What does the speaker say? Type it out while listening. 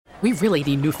We really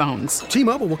need new phones.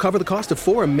 T-Mobile will cover the cost of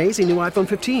 4 amazing new iPhone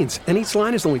 15s, and each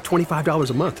line is only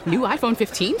 $25 a month. New iPhone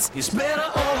 15s? It's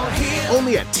better over here.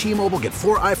 Only at T-Mobile, get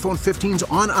 4 iPhone 15s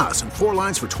on us and 4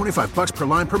 lines for $25 per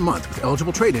line per month with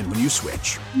eligible trade-in when you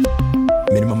switch.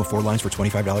 Minimum of 4 lines for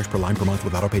 $25 per line per month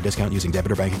with autopay discount using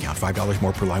debit or bank account. $5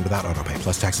 more per line without autopay,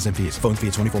 plus taxes and fees. Phone fee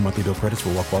at 24 monthly bill credits for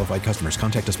well-qualified customers.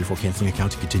 Contact us before canceling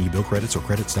account to continue bill credits or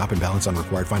credit stop and balance on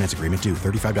required finance agreement due.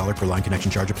 $35 per line connection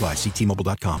charge applies. See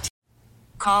T-Mobile.com.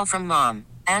 Call from mom.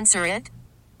 Answer it.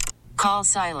 Call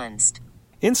silenced.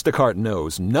 Instacart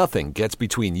knows nothing gets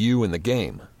between you and the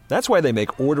game. That's why they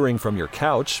make ordering from your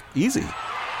couch easy.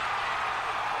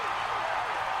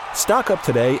 Stock up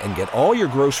today and get all your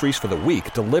groceries for the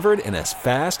week delivered in as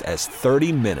fast as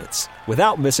 30 minutes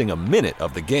without missing a minute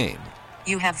of the game.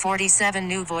 You have 47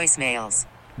 new voicemails.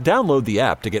 Download the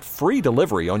app to get free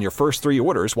delivery on your first 3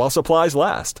 orders while supplies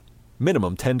last.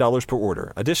 Minimum $10 per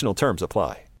order. Additional terms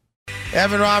apply.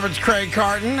 Evan Roberts, Craig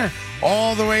Carton,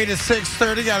 all the way to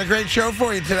 6:30. Got a great show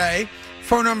for you today.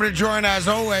 Phone number to join, as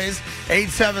always,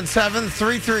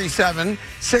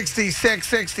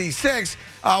 877-337-6666.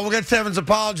 We'll get to Evan's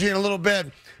apology in a little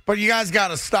bit, but you guys got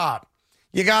to stop.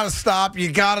 You got to stop. You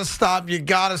got to stop. You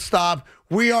got to stop.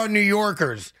 We are New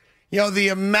Yorkers. You know, the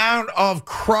amount of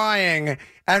crying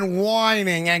and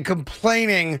whining and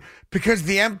complaining because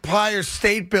the Empire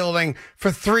State Building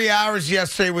for 3 hours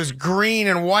yesterday was green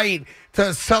and white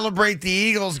to celebrate the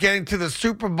Eagles getting to the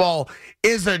Super Bowl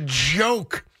is a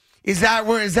joke. Is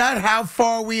that how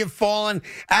far we have fallen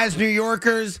as New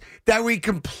Yorkers, that we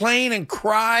complain and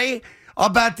cry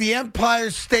about the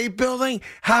Empire State Building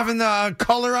having the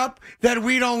color up that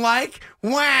we don't like?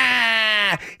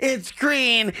 Wah! It's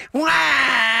green.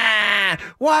 Wah!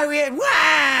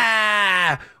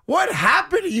 Wah! What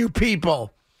happened to you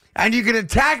people? And you can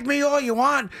attack me all you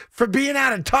want for being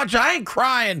out of touch. I ain't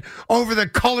crying over the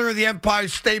color of the Empire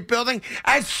State Building,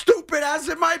 as stupid as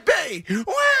it might be.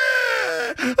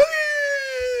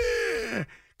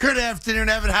 Good afternoon,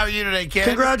 Evan. How are you today, kid?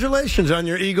 Congratulations on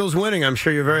your Eagles winning. I'm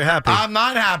sure you're very happy. I'm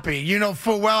not happy. You know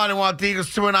full well I didn't want the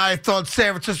Eagles to win. I thought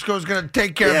San Francisco was going to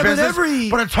take care of business.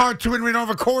 But it's hard to win when you don't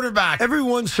have a quarterback. Every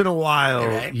once in a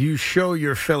while, you show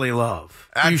your Philly love.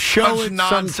 You show it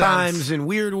sometimes in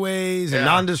weird ways and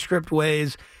nondescript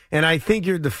ways. And I think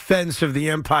your defense of the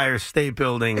Empire State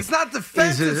Building It's not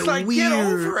defense. It's like, weird. get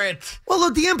over it. Well,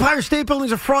 look, the Empire State Building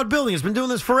is a fraud building. It's been doing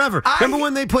this forever. Remember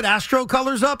when they put Astro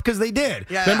colors up? Because they did.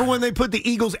 Yeah. Remember when they put the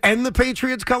Eagles and the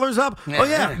Patriots colors up? Yeah. Oh,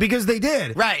 yeah, because they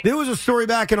did. Right. There was a story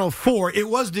back in 2004. It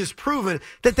was disproven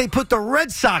that they put the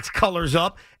Red Sox colors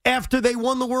up after they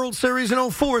won the World Series in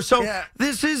 2004. So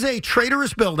this is a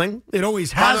traitorous building. It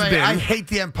always has been. I hate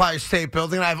the Empire State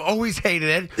Building. I've always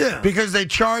hated it because they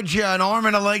charge you an arm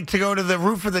and a leg to go to the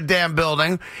roof of the damn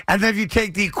building. And then if you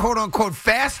take the quote-unquote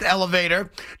fast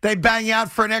elevator, they bang you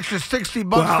out for an extra $60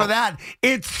 for that.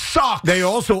 It sucks. They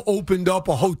also opened up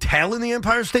a hotel in the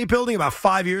Empire State Building about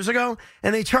 5 years ago,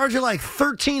 and they charge you like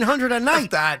 $1,300 a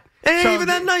night. That. It ain't even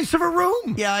that nice of a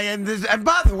room. Yeah, and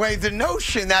by the way, the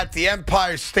notion that the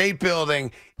Empire State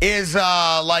Building is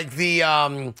like the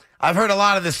I've heard a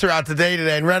lot of this throughout the day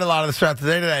today and read a lot of this throughout the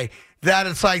day today, that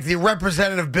it's like the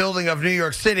representative building of New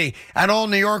York City, and all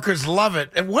New Yorkers love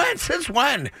it. And when? Since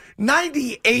when?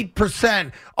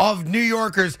 98% of New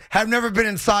Yorkers have never been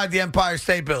inside the Empire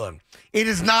State Building. It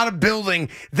is not a building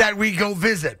that we go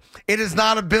visit. It is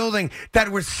not a building that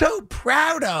we're so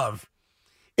proud of.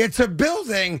 It's a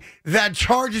building that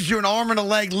charges you an arm and a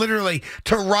leg, literally,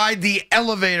 to ride the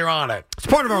elevator on it. It's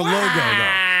part of our logo,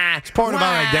 though. It's part of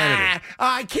our identity.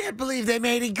 I can't believe they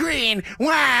made it green.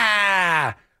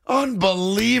 Wow.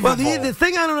 Unbelievable. Well, the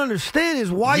thing I don't understand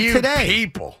is why today?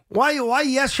 People. Why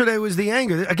yesterday was the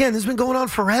anger? Again, this has been going on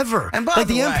forever. And by like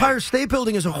the way, Empire State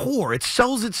Building is a whore. It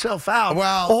sells itself out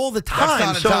all the time.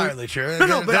 That's not entirely true.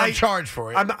 No, but they charge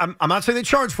for it. I'm not saying they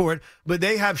charge for it, but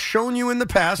they have shown you in the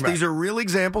past. These are real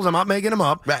examples. I'm not making them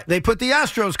up. Right. They put the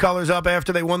Astros colors up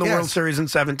after they won the World Series in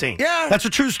 2017. Yeah. That's a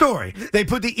true story. They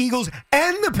put the Eagles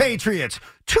and the Patriots,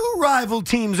 two rival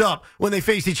teams, up when they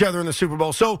faced each other in the Super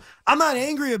Bowl. So I'm not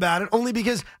angry about it, only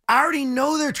because I already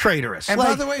know they're traitorous. And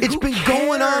by the way, it's been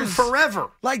going on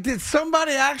forever. Like, did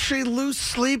somebody actually lose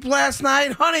sleep last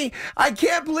night? Honey, I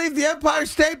can't believe the Empire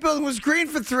State Building was green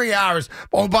for 3 hours.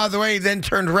 Oh, by the way, then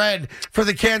turned red for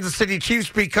the Kansas City Chiefs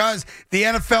because the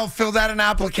NFL filled out an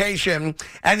application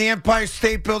and the Empire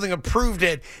State Building approved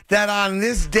it that on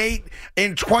this date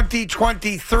in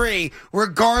 2023,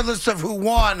 regardless of who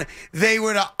won, they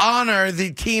would honor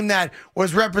the team that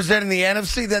was representing the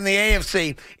NFC, then the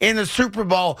AFC in the Super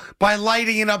Bowl by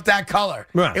lighting it up that color.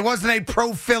 Right. It wasn't a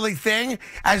pro-Philly Philly thing,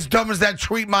 as dumb as that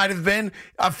tweet might have been.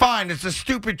 Fine, it's a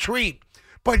stupid tweet.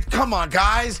 But come on,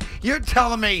 guys. You're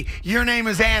telling me your name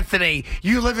is Anthony,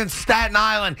 you live in Staten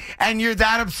Island, and you're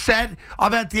that upset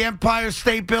about the Empire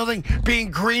State Building being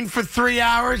green for 3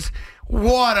 hours?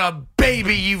 What a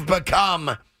baby you've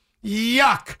become.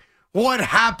 Yuck. What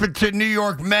happened to New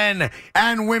York men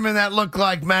and women that look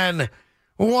like men?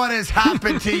 What has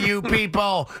happened to you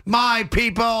people? My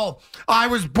people. I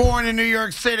was born in New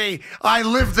York City. I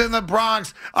lived in the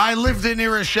Bronx. I lived in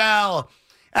New Rochelle.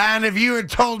 And if you had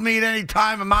told me at any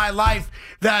time in my life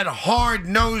that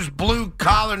hard-nosed,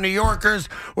 blue-collar New Yorkers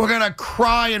were going to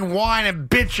cry and whine and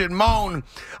bitch and moan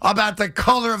about the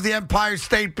color of the Empire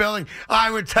State Building,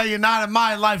 I would tell you not in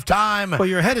my lifetime. Well,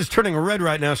 your head is turning red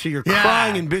right now, so you're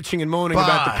crying and bitching and moaning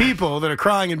about the people that are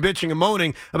crying and bitching and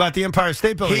moaning about the Empire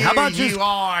State Building. How about you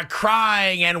are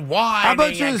crying and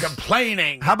whining and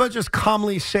complaining. How about just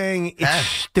calmly saying it's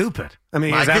stupid? I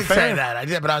mean, I is that did fair? say that. I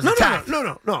did, but I was attacked.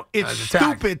 No. It's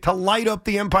stupid to light up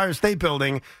the Empire State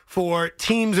Building for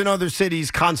teams in other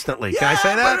cities constantly. Can I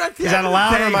say that? Is that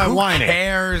allowed or am I whining? Who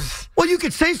cares? Well, you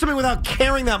could say something without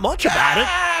caring that much about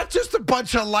it. Just a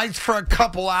bunch of lights for a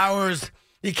couple hours.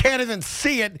 You can't even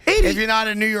see it if you're not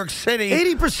in New York City.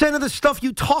 80% of the stuff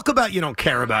you talk about, you don't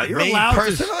care about. You're Me allowed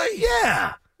personally? to.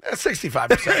 Yeah.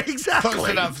 65%. Exactly. Close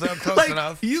enough, though. Close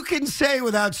enough. You can say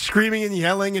without screaming and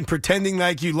yelling and pretending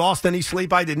like you lost any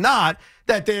sleep. I did not.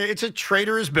 That it's a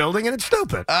traitorous building and it's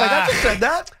stupid. I just said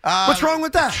that. What's wrong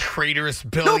with that? Traitorous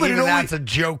building. Even that's a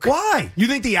joke. Why? You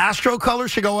think the Astro color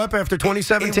should go up after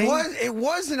 2017? It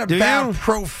wasn't about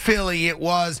pro Philly. It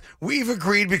was we've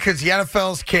agreed because the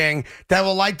NFL's king that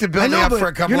will light the building up for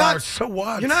a couple hours. So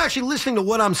what? You're not actually listening to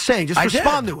what I'm saying. Just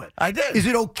respond to it. I did. Is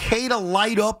it okay to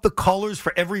light up the colors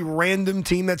for every random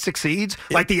team that succeeds,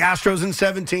 like the Astros in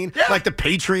 17, like the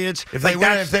Patriots? If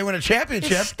they win a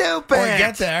championship, it's stupid. Or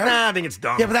get there. Nah, I think it's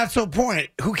dumb. Yeah, but that's the point.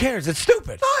 Who cares? It's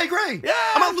stupid. No, I agree. Yeah.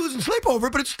 I'm not losing sleep over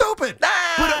it, but it's stupid.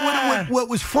 But what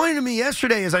was funny to me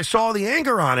yesterday is I saw the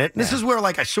anger on it. This is where,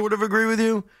 I sort of agree with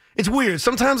you. It's weird.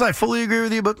 Sometimes I fully agree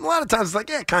with you, but a lot of times it's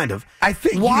like, yeah, kind of. I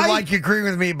think you agree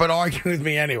with me, but argue with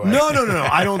me anyway. No.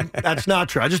 I don't. That's not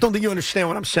true. I just don't think you understand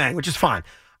what I'm saying, which is fine.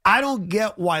 I don't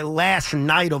get why last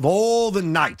night of all the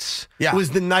nights was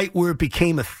the night where it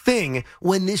became a thing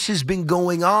when this has been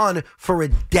going on for a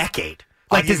decade.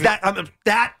 Does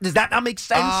that not make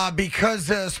sense? Because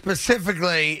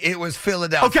specifically it was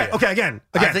Philadelphia. Okay. Again.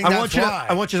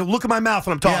 I want you to look at my mouth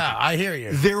when I'm talking. Yeah, I hear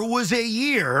you. There was a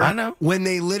year when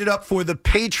they lit it up for the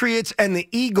Patriots and the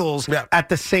Eagles at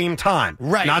the same time.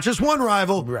 Right. Not just one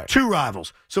rival, two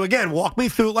rivals. So again, walk me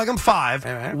through it like I'm five.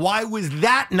 Right. Why was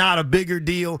that not a bigger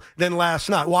deal than last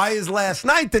night? Why is last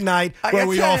night the night where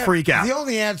we all freak out? The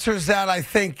only answer is that I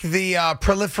think the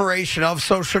proliferation of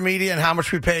social media and how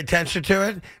much we pay attention to it.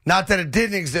 Not that it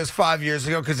didn't exist 5 years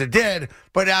ago, because it did,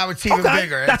 but now it's even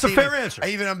bigger. That's a fair answer.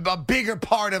 Even a bigger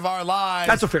part of our lives.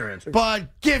 That's a fair answer.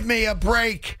 But give me a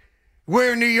break.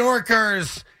 We're New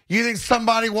Yorkers. You think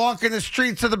somebody walking the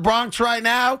streets of the Bronx right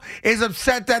now is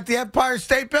upset that the Empire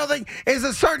State Building is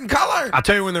a certain color? I'll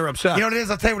tell you when they're upset. You know what it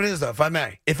is? I'll tell you what it is, though, if I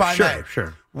may.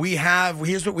 Sure.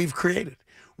 Here's what we've created.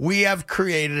 We have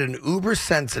created an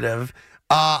uber-sensitive...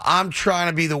 I'm trying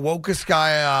to be the wokest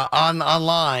guy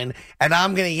online, and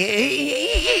I'm going to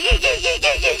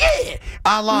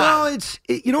online. No,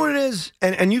 you know what it is?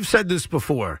 And you've said this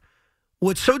before.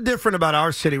 What's so different about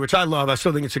our city, which I love, I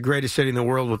still think it's the greatest city in the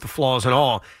world with the flaws and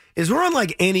all, is we're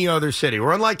unlike any other city.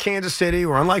 We're unlike Kansas City.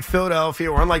 We're unlike Philadelphia.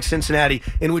 We're unlike Cincinnati,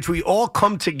 in which we all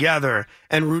come together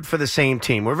and root for the same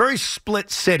team. We're a very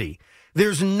split city.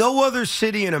 There's no other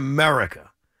city in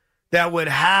America that would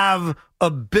have a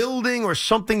building or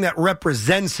something that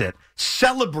represents it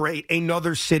celebrate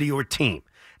another city or team.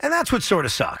 And that's what sort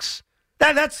of sucks.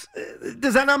 Does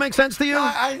that not make sense to you?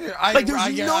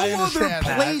 There's no other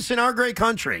place in our great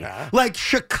country. Like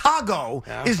Chicago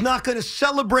is not going to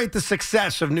celebrate the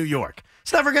success of New York.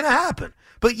 It's never going to happen.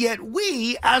 But yet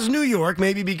we, as New York,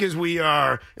 maybe because we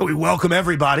welcome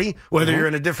everybody, whether you're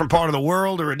in a different part of the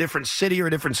world or a different city or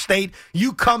a different state,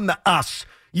 you come to us.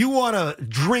 You want to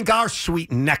drink our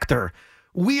sweet nectar.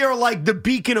 We are like the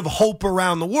beacon of hope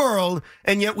around the world,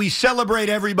 and yet we celebrate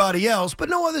everybody else, but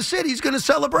no other city's going to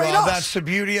celebrate us. That's the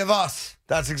beauty of us.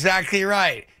 That's exactly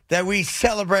right. That we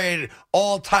celebrate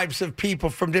all types of people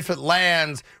from different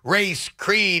lands, race,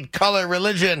 creed, color,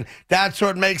 religion. That's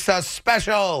what makes us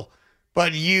special.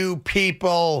 But you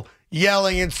people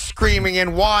yelling and screaming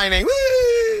and whining.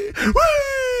 Wee!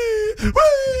 Wee!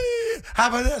 Wee! How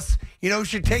about this? You know who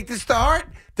should take this to heart?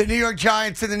 The New York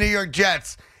Giants and the New York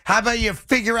Jets. How about you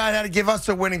figure out how to give us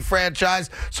a winning franchise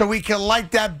so we can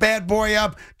light that bad boy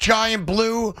up, giant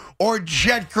blue or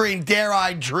jet green? Dare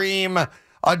I dream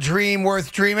a dream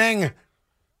worth dreaming?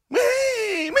 Me.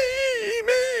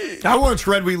 I once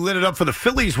read we lit it up for the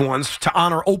Phillies once to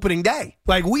honor opening day.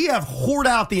 Like, we have whored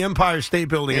out the Empire State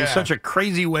Building in such a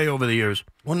crazy way over the years.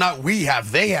 Well, not we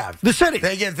have. They have. The city.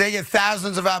 They get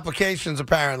thousands of applications,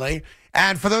 apparently.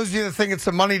 And for those of you that think it's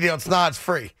a money deal, it's not. It's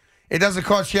free. It doesn't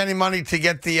cost you any money to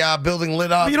get the building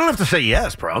lit up. But you don't have to say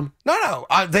yes, bro. No.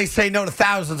 They say no to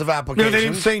thousands of applications. They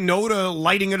didn't say no to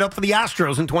lighting it up for the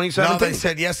Astros in 2017. No, they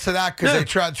said yes to that because they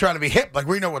try to be hip. Like,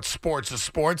 we know what sports is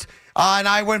sports. And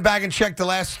I went back and checked the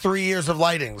last 3 years of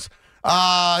lightings.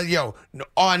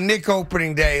 On Nick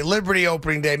opening day, Liberty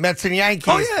opening day, Mets and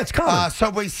Yankees. Oh, yeah, it's common.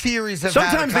 Subway Series.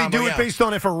 Sometimes they do it based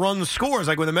on if a run scores.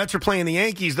 Like when the Mets are playing the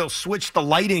Yankees, they'll switch the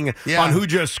lighting on who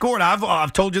just scored.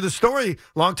 I've told you the story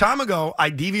a long time ago.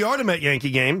 I DVR'd a Met Yankee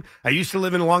game. I used to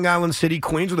live in Long Island City,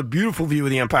 Queens, with a beautiful view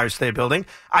of the Empire State Building.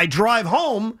 I drive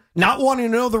home not wanting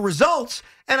to know the results,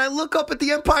 and I look up at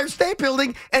the Empire State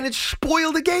Building, and it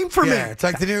spoiled the game for me. Yeah, it's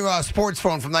like the new sports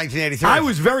phone from 1983. I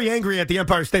was very angry at the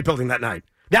Empire State Building that night.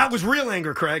 That was real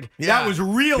anger, Craig. Yeah. That was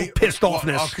real pissed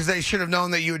offness. Because they should have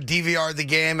known that you would DVR the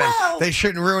game, and they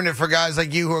shouldn't ruin it for guys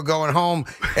like you who are going home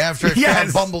after a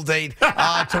failed Bumble date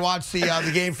to watch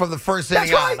the game from the first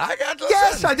inning right. on.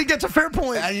 Yes, I think that's a fair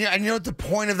point. And you know what the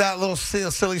point of that little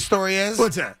silly story is?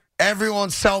 What's that?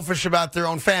 Everyone's selfish about their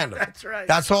own fandom. That's right.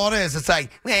 That's all it is. It's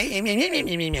like,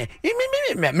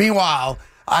 meanwhile,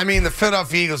 the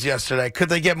Philadelphia Eagles yesterday, could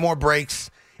they get more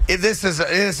breaks? This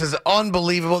is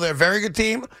unbelievable. They're a very good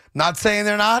team. Not saying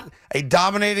they're not. A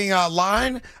dominating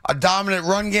line, a dominant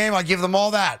run game. I give them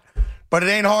all that. But it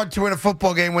ain't hard to win a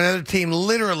football game when the other team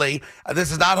literally,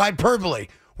 this is not hyperbole,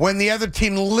 when the other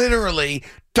team literally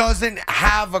doesn't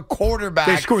have a quarterback.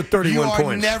 They scored 31 points. You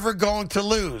are never going to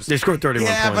lose. They scored 31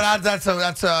 points. Yeah, but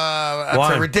that's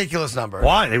a ridiculous number.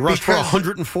 Why? They rushed for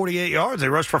 148 yards. They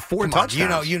rushed for 4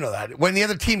 touchdowns. You know that. When the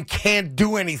other team can't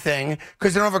do anything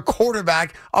because they don't have a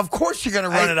quarterback, of course you're going to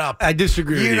run it up. I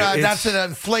disagree with you. That's an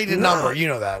inflated number. You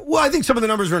know that. Well, I think some of the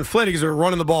numbers are inflated because they're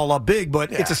running the ball up big, but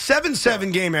it's a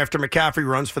 7-7 game after McCaffrey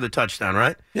runs for the touchdown,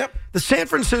 right? Yep. The San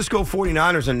Francisco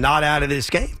 49ers are not out of this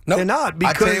game. Nope. They're not.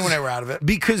 I'll tell you when they were out of it.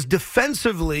 Because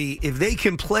defensively, if they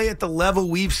can play at the level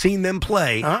we've seen them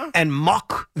play and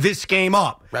muck this game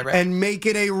up and make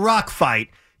it a rock fight,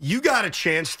 you got a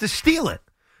chance to steal it.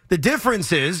 The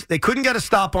difference is they couldn't get a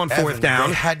stop on fourth down.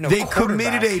 They had no They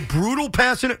committed a brutal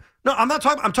pass. No, I'm not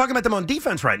talking. I'm talking about them on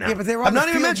defense right now. Yeah, but they were on I'm the not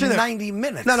even field mentioning 90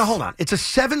 minutes. No, hold on. It's a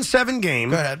 7-7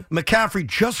 game. Go ahead. McCaffrey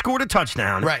just scored a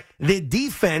touchdown. Right. The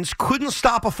defense couldn't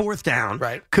stop a fourth down.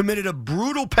 Right. Committed a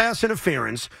brutal pass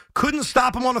interference. Couldn't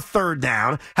stop him on a third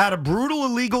down. Had a brutal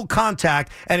illegal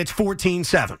contact, and it's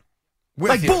 14-7. Boom. Go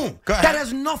ahead. That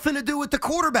has nothing to do with the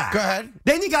quarterback. Go ahead.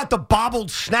 Then you got the bobbled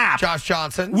snap. Josh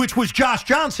Johnson. Which was Josh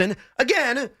Johnson.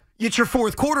 Again, it's your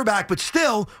fourth quarterback, but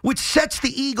still, which sets the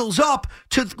Eagles up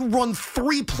to run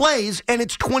 3 plays, and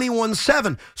it's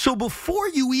 21-7. So before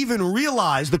you even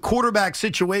realize the quarterback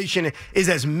situation is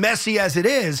as messy as it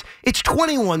is, it's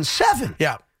 21-7.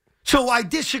 Yeah. So I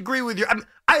disagree with you.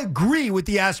 I agree with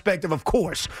the aspect of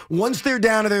course, once they're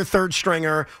down to their third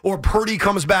stringer or Purdy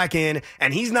comes back in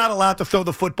and he's not allowed to throw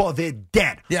the football, they're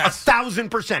dead. Yes.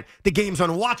 1,000%. The game's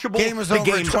unwatchable. Game is the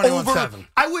over game's 21-7. over.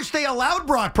 I wish they allowed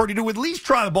Brock Purdy to at least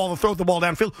try the ball and throw the ball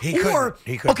downfield. He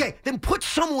couldn't. Okay, then put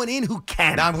someone in who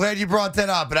can. Now, I'm glad you brought that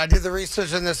up, but I did the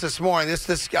research on this morning.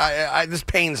 This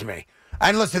pains me.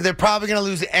 And listen, they're probably going to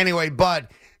lose it anyway,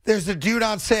 but there's a dude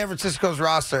on San Francisco's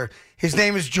roster. His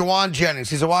name is Juwan Jennings.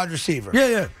 He's a wide receiver.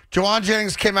 Yeah. Juwan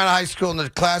Jennings came out of high school in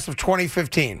the class of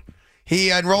 2015.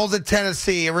 He enrolled at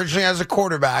Tennessee originally as a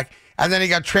quarterback, and then he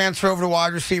got transferred over to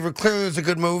wide receiver. Clearly, it was a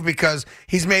good move because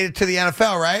he's made it to the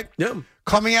NFL, right? Yeah.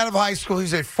 Coming out of high school,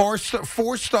 he's a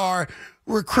four-star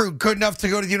recruit, good enough to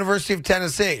go to the University of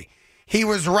Tennessee. He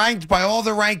was ranked by all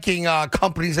the ranking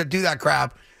companies that do that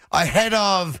crap ahead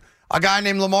of a guy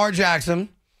named Lamar Jackson.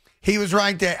 He was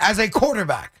ranked as a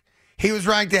quarterback. He was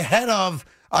ranked ahead of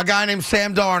a guy named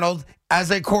Sam Darnold as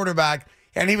a quarterback,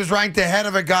 and he was ranked ahead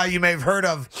of a guy you may have heard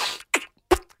of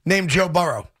named Joe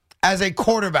Burrow as a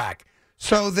quarterback.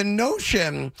 So the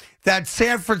notion that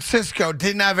San Francisco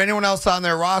didn't have anyone else on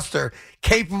their roster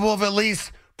capable of at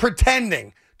least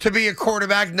pretending to be a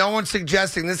quarterback, no one's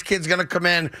suggesting this kid's going to come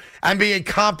in and be a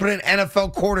competent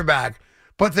NFL quarterback.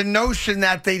 But the notion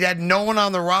that they had no one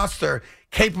on the roster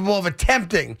capable of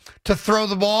attempting to throw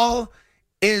the ball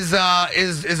is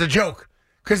a joke,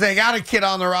 because they got a kid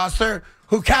on the roster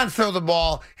who can throw the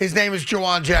ball. His name is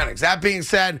Juwan Jennings. That being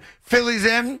said, Philly's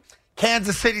in.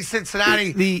 Kansas City,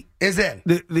 Cincinnati is in.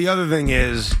 The other thing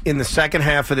is, in the second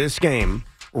half of this game,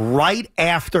 right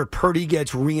after Purdy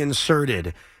gets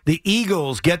reinserted, the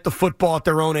Eagles get the football at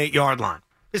their own 8-yard line.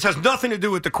 This has nothing to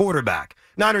do with the quarterback.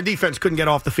 Niner defense couldn't get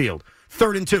off the field.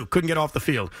 3rd and 2, couldn't get off the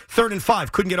field. 3rd and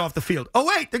 5, couldn't get off the field. Oh,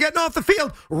 wait, they're getting off the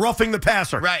field. Roughing the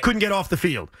passer. Right. Couldn't get off the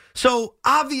field. So,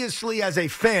 obviously, as a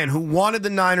fan who wanted the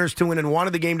Niners to win and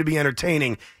wanted the game to be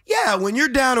entertaining, yeah, when you're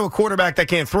down to a quarterback that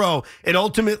can't throw, it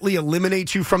ultimately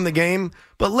eliminates you from the game.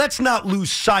 But let's not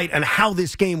lose sight on how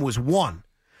this game was won.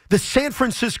 The San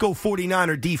Francisco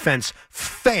 49er defense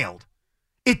failed.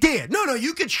 It did. No,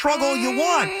 you can shrug all you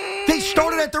want. They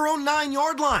started at their own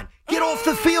 9-yard line. Get off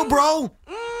the field, bro.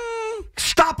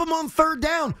 Stop them on 3rd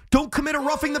down. Don't commit a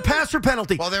roughing the passer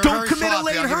penalty. Well, don't commit a sloppy,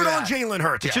 late I'll give hurt you on that. Jalen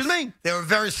Hurts. Yes. Excuse me? They were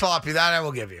very sloppy. That I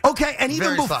will give you. Okay, and even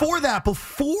Very before sloppy. that,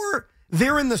 before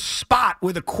they're in the spot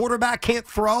where the quarterback can't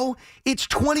throw, it's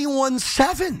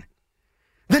 21-7.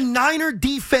 The Niner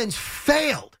defense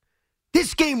failed.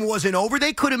 This game wasn't over.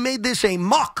 They could have made this a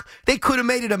muck. They could have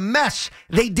made it a mess.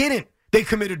 They didn't. They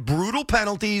committed brutal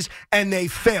penalties, and they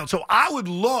failed. So I would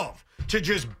love to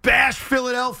just bash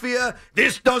Philadelphia.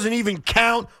 This doesn't even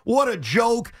count. What a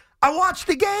joke. I watched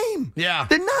the game. Yeah.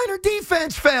 The Niner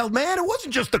defense failed, man. It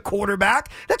wasn't just the quarterback.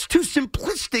 That's too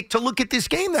simplistic to look at this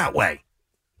game that way.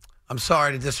 I'm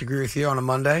sorry to disagree with you on a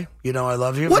Monday. You know I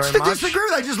love you What's very the much. disagree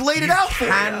with? I just laid it out for you.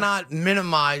 You cannot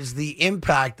minimize the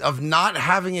impact of not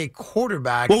having a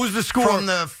quarterback. What was the score? From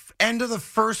the end of the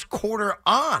first quarter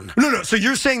on. No. So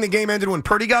you're saying the game ended when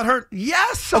Purdy got hurt?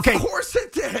 Yes, Okay. of course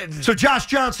it did. So Josh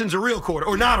Johnson's a real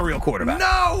quarterback, or not a real quarterback?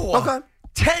 No. Okay.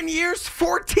 10 years,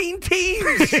 14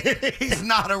 teams. He's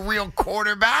not a real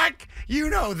quarterback. You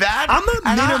know that. I'm not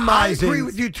And minimizing. I agree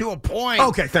with you to a point.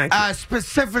 Okay, thank you.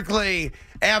 Specifically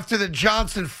after the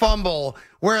Johnson fumble,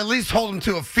 where at least hold him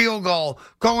to a field goal,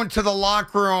 going to the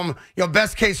locker room.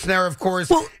 Best case scenario, of course,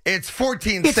 Well, it's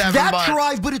 14-7. It's that but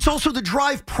drive, but it's also the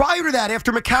drive prior to that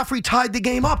after McCaffrey tied the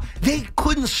game up. They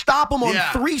couldn't stop him on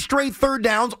 3 straight 3rd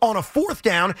downs on a 4th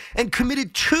down and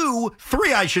committed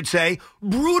 3 I should say,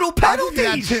 brutal penalties.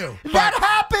 I'll give you that too, That but-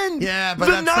 happened. Yeah, but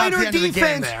the that's not Niner the end of the game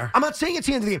defense. there. I'm not saying it's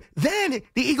the end of the game. Then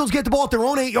the Eagles get the ball at their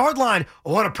own 8-yard line.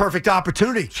 What a perfect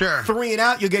opportunity. Sure. 3 and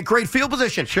out, you get great field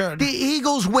position. Sure. The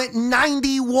Eagles went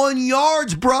 91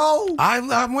 yards, bro.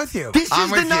 I'm with you. This I'm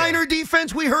is with the you. Niner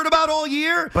defense we heard about all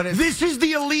year. But if- this is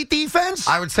the elite defense.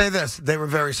 I would say this. They were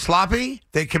very sloppy.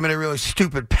 They committed really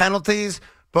stupid penalties.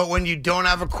 But when you don't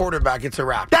have a quarterback, it's a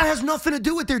wrap. That has nothing to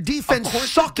do with their defense Of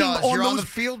course sucking it does. on You're those. on the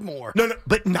field more. No,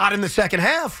 but not in the second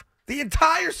half. The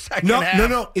entire second No. half.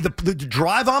 The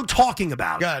drive I'm talking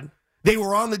about. Good. They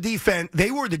were on the defense. The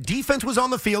defense was on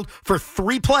the field for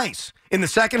 3 plays in the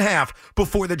second half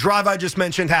before the drive I just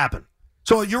mentioned happened.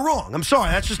 So you're wrong. I'm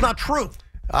sorry. That's just not true.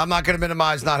 I'm not going to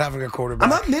minimize not having a quarterback. I'm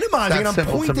not minimizing. That's I'm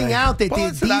simple to pointing me. out that well, the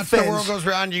listen, defense. That's the world goes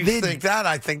around. You think that.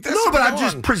 I think this. No, but I'm Go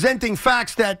just on. presenting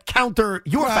facts that counter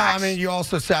your Well, facts. I mean, you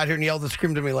also sat here and yelled and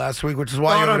screamed at me last week, which is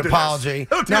why No, you have don't an do apology. this.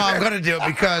 Don't do No, that. I'm going to do it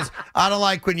because I don't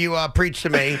like when you preach to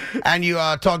me and you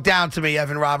talk down to me,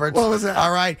 Evan Roberts. What was that?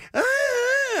 All right.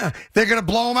 They're going to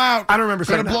blow them out. I don't remember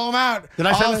saying Going to that. blow them out. Did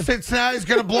I say that? Cincinnati's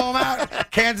going to blow them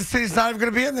out. Kansas City's not even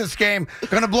going to be in this game.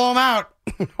 Going to blow them out.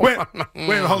 Wait,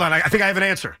 hold on. I think I have an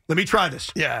answer. Let me try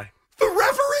this. Yeah. The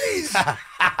referees.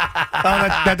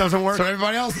 That doesn't work. That's what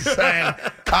everybody else is saying.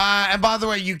 And by the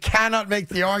way, you cannot make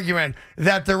the argument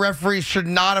that the referees should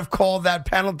not have called that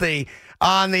penalty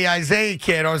on the Isaiah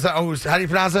kid, or how do you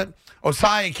pronounce it?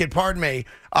 Osai kid, pardon me,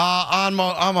 on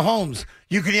Mahomes.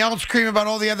 You can yell and scream about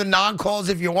all the other non-calls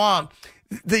if you want.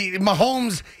 The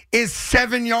Mahomes is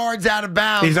 7 yards out of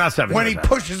bounds. He's not 7 when yards he out.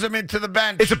 pushes him into the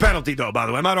bench. It's a penalty, though, by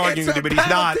the way. I'm not arguing with you, but he's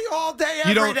not. It's a penalty all day,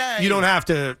 You every day. You don't have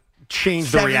to change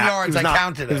the 7 reaction. yards. I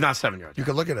Counted it. It was not 7 yards. You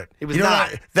can look at it. It was you know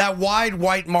not. That wide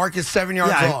white mark is 7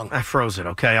 yards long. I froze it.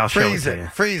 Okay, I'll show Freeze it to you.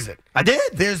 it. Freeze it. I did.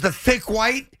 There's the thick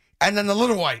white and then the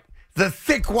little white. The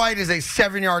thick white is a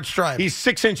 7-yard stripe. He's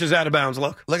 6 inches out of bounds.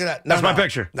 Look. Look at that. That's my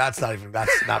picture. That's not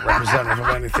representative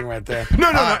of anything right there.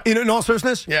 No. In all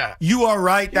seriousness, Yeah. you are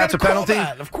right. That's a gotta call penalty.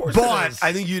 that. Of course it But is.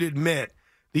 I think you'd admit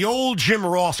the old Jim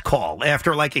Ross call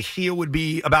after like a heel would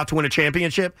be about to win a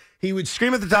championship, he would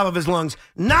scream at the top of his lungs,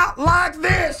 "Not like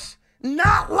this!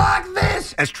 Not like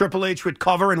this!" as Triple H would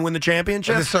cover and win the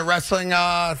championship. This is a wrestling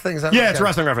thing. Is that Yeah, it's a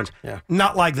wrestling reference. Yeah.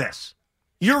 Not like this.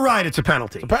 You're right, it's a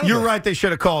penalty. penalty. You're right, they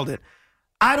should have called it.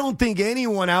 I don't think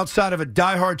anyone outside of a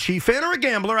diehard Chief fan or a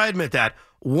gambler, I admit that,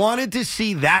 wanted to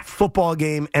see that football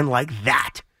game and like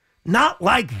that. Not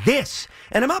like this.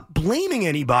 And I'm not blaming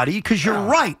anybody because you're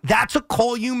right. That's a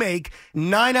call you make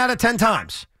 9 out of 10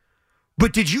 times.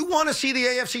 But did you want to see the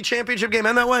AFC Championship game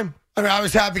end that way? I mean, I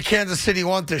was happy Kansas City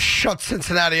won to shut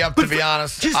Cincinnati up, to be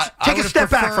honest. Just take a step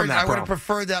back from that, I would bro. have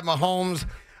preferred that Mahomes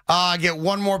get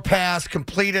one more pass,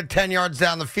 complete it 10 yards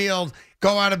down the field,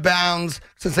 go out of bounds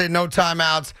since they had no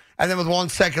timeouts, and then with 1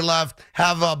 second left,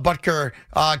 have Butker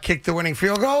kick the winning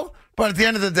field goal. But at the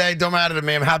end of the day, don't matter to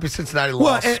me. I'm happy Cincinnati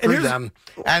lost. Screw them.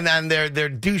 And then their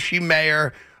douchey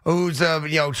mayor, who's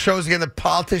shows again that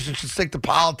politicians should stick to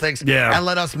politics and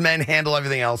let us men handle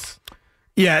everything else.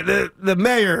 Yeah, the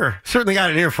mayor certainly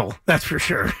got an earful. That's for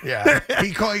sure. Yeah,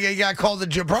 he got called the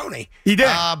jabroni. He did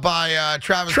by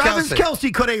Travis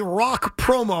Kelce cut a rock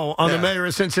promo on the mayor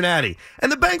of Cincinnati,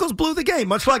 and the Bengals blew the game.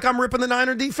 Much like I'm ripping the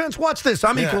Niner defense. Watch this.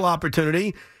 I'm equal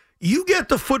opportunity. You get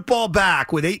the football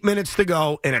back with 8 minutes to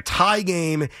go in a tie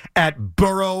game at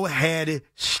Burrowhead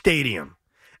Stadium.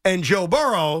 And Joe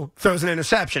Burrow throws an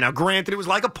interception. Now, granted, it was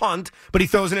like a punt, but he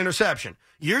throws an interception.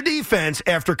 Your defense,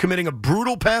 after committing a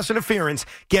brutal pass interference,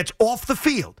 gets off the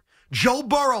field. Joe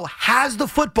Burrow has the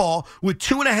football with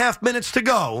 2.5 minutes to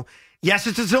go. Yes,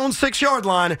 it's his own 6-yard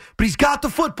line, but he's got the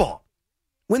football.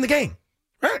 Win the game.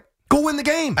 Right. Go win the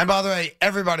game. And by the way,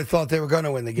 everybody thought they were going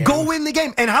to win the game. Go win the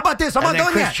game. And how about this? I'm not done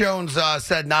yet. Chris Jones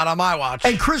said, not on my watch.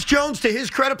 And Chris Jones, to his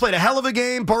credit, played a hell of a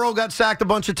game. Burrow got sacked a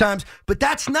bunch of times. But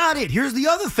that's not it. Here's the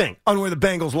other thing on where the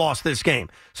Bengals lost this game.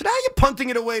 So now you're punting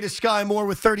it away to Sky Moore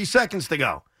with 30 seconds to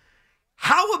go.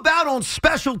 How about on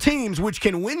special teams, which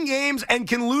can win games and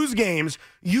can lose games,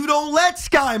 you don't let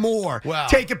Sky Moore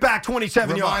take it back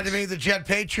 27 yards? Reminded me of the Jet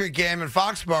Patriot game in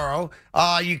Foxborough.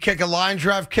 You kick a line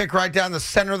drive kick right down the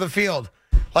center of the field.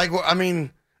 Like, I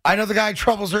mean, I know the guy had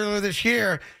troubles earlier this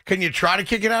year. Can you try to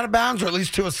kick it out of bounds or at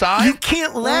least to a side? You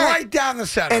can't let right down the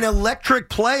center an electric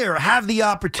player have the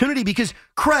opportunity because,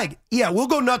 Craig, we'll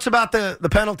go nuts about the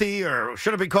penalty or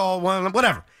should it be called one,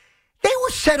 whatever. They were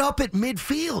set up at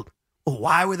midfield. Well,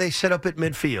 why were they set up at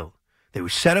midfield? They were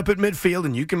set up at midfield,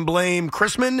 and you can blame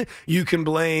Chrisman. You can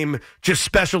blame just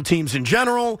special teams in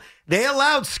general. They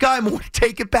allowed Sky Moore to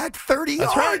take it back 30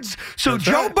 yards. Right. So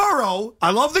Joe Burrow,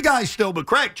 I love the guy still, but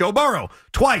Craig, Joe Burrow,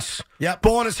 twice. Yep.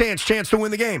 Ball in his hands, chance to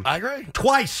win the game. I agree.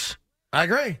 Twice. I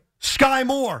agree. Sky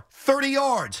Moore, 30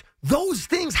 yards. Those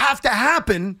things have to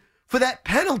happen for that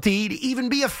penalty to even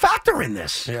be a factor in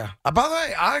this. Yeah. By the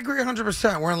way, I agree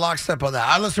 100%. We're in lockstep on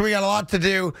that. Listen, we got a lot to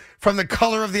do from the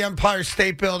color of the Empire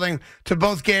State Building to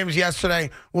both games yesterday.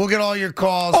 We'll get all your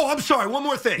calls. Oh, I'm sorry. One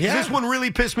more thing. Yeah. This one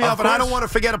really pissed me off, and I don't want to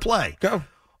forget a play. Go.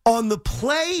 On the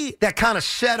play that kind of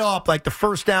set up like the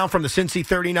first down from the Cincy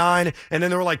 39, and then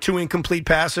there were like 2 incomplete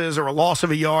passes or a loss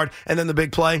of a yard, and then the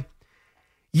big play,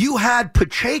 you had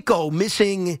Pacheco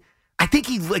missing, I think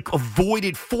he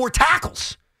avoided 4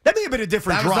 tackles. That may have been a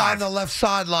different drive. That was on the left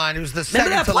sideline. It was the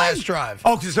second to last drive.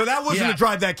 Okay, so that wasn't a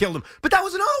drive that killed him. But that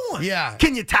was another one. Yeah.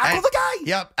 Can you tackle the guy?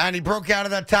 Yep. And he broke out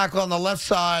of that tackle on the left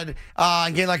side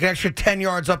and gained like an extra 10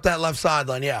 yards up that left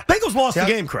sideline. Yeah. Bengals lost the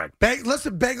game, Craig.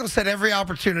 Listen, Bengals had every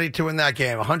opportunity to win that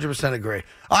game. 100% agree.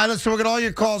 All right, listen, we'll get all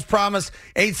your calls, promise.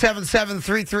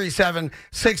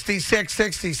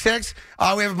 877-337-6666.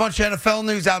 We have a bunch of NFL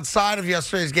news outside of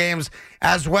yesterday's games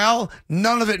as well.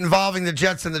 None of it involving the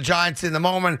Jets and the Giants in the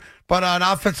moment. But an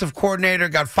offensive coordinator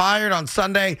got fired on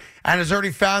Sunday and has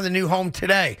already found a new home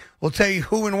today. We'll tell you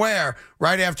who and where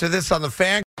right after this on The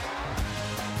Fan.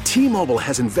 T-Mobile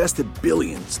has invested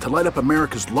billions to light up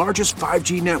America's largest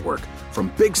 5G network,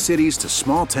 from big cities to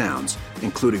small towns,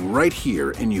 including right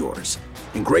here in yours.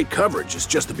 And great coverage is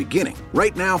just the beginning.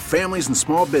 Right now, families and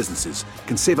small businesses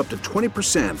can save up to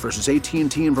 20% versus AT&T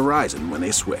and Verizon when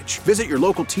they switch. Visit your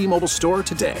local T-Mobile store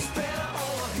today.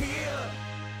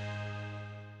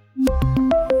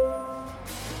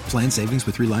 Plan savings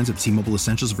with 3 lines of T-Mobile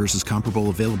Essentials versus comparable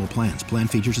available plans. Plan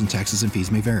features and taxes and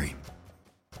fees may vary.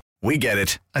 We get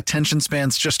it. Attention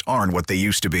spans just aren't what they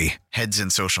used to be. Heads in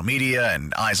social media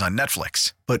and eyes on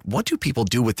Netflix. But what do people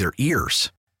do with their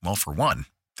ears? Well, for one,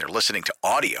 they're listening to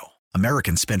audio.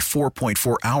 Americans spend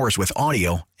 4.4 hours with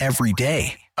audio every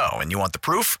day. Oh, and you want the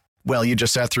proof? Well, you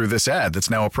just sat through this ad that's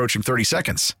now approaching 30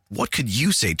 seconds. What could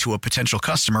you say to a potential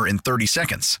customer in 30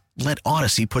 seconds? Let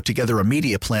Odyssey put together a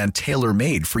media plan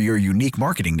tailor-made for your unique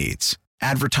marketing needs.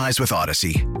 Advertise with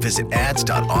Odyssey. Visit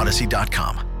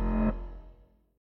ads.odyssey.com.